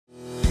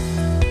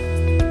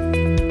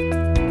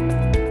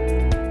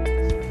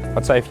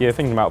I'd say if you're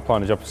thinking about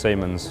applying a job for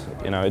Siemens,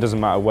 it doesn't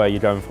matter where you're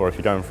going for. If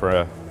you're going for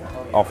a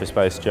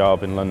office-based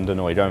job in London,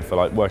 or you're going for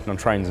like working on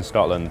trains in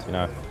Scotland,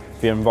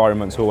 the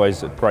environment's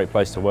always a great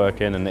place to work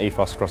in, and the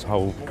ethos across the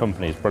whole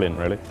company is brilliant,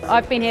 really.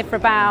 I've been here for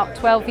about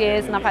 12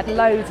 years and I've had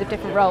loads of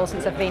different roles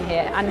since I've been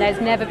here, and there's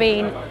never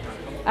been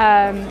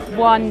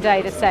one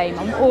day the same.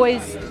 I'm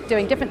always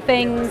doing different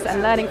things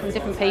and learning from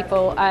different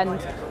people, and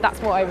that's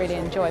what I really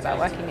enjoy about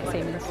working at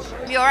Siemens.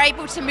 You're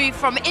able to move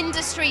from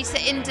industry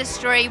to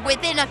industry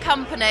within a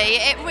company.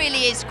 It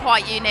really is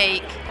quite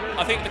unique.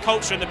 I think the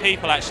culture and the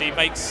people actually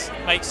makes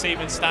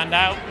Siemens stand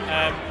out.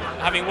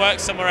 Having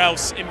worked somewhere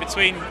else in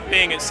between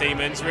being at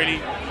Siemens really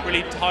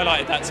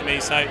highlighted that to me.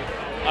 So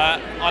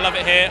I love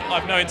it here.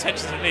 I've no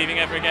intentions of leaving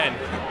ever again.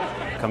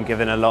 I'm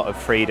given a lot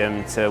of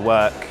freedom to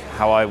work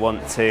how I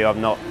want to.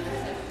 I'm not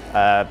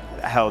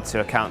held to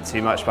account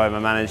too much by my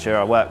manager.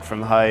 I work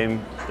from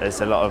home.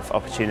 There's a lot of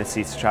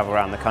opportunity to travel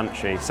around the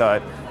country,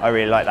 so I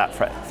really like that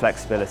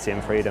flexibility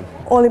and freedom.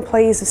 All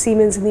employees of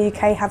Siemens in the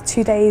UK have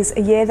 2 days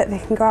a year that they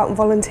can go out and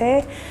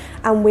volunteer,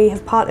 and we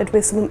have partnered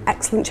with some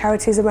excellent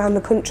charities around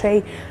the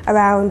country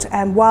around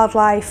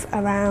wildlife,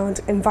 around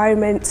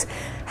environment,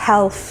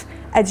 health,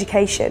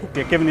 education.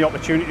 You're given the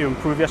opportunity to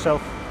improve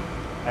yourself,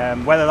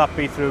 whether that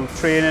be through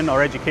training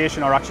or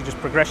education or actually just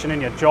progression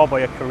in your job or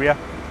your career.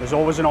 There's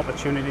always an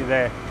opportunity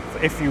there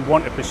if you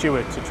want to pursue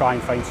it, to try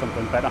and find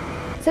something better.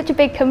 Such a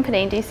big company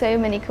and do so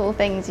many cool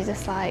things. You're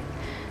just like,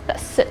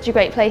 that's such a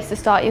great place to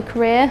start your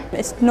career.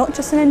 It's not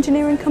just an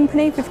engineering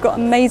company, we've got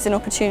amazing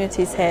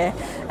opportunities here.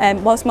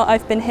 Whilst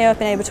I've been here, I've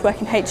been able to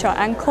work in HR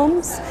and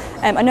comms.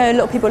 I know a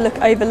lot of people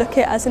overlook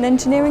it as an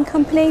engineering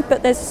company,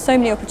 but there's so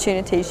many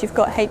opportunities. You've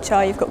got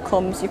HR, you've got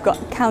comms, you've got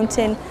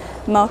accounting,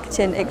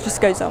 marketing, it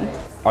just goes on.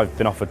 I've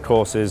been offered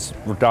courses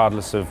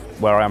regardless of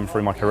where I am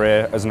through my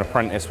career. As an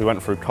apprentice, we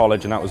went through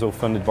college and that was all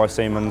funded by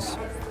Siemens.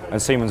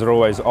 And Siemens are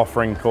always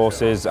offering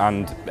courses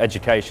and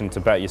education to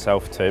better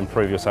yourself, to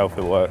improve yourself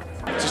at work.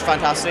 It's just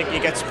fantastic. You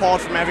get support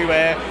from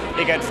everywhere,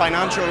 you get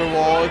financial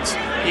rewards,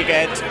 you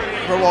get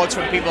rewards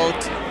from people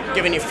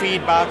giving you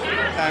feedback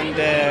and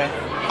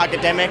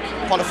academic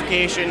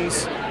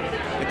qualifications.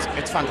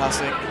 It's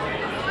fantastic.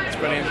 It's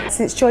brilliant.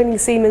 Since joining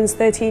Siemens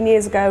 13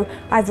 years ago,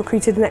 I've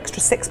recruited an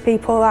extra 6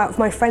 people out of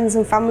my friends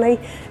and family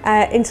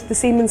into the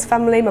Siemens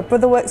family. My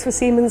brother works for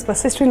Siemens, my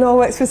sister-in-law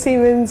works for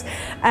Siemens,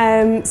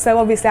 so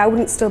obviously I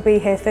wouldn't still be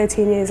here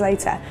 13 years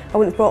later. I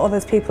wouldn't have brought all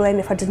those people in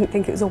if I didn't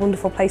think it was a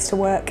wonderful place to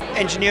work.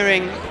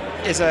 Engineering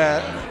is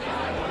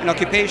an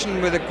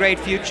occupation with a great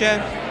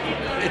future.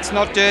 It's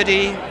not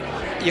dirty,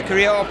 your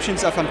career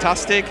options are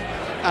fantastic,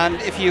 and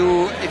if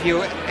you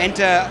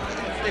enter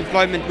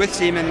employment with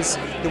Siemens,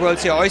 the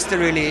world's your oyster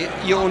really.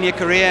 You own your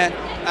career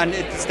and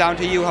it's down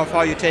to you how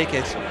far you take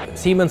it.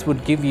 Siemens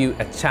would give you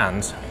a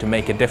chance to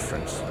make a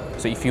difference.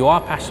 So if you are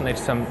passionate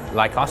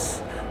like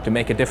us to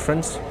make a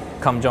difference,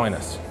 come join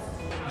us.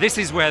 This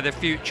is where the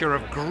future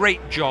of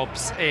great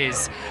jobs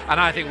is, and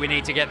I think we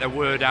need to get the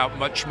word out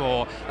much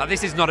more. Now,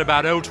 this is not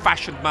about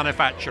old-fashioned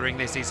manufacturing,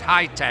 this is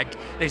high-tech,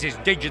 this is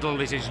digital,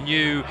 this is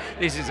new,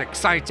 this is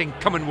exciting.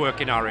 Come and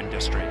work in our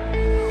industry.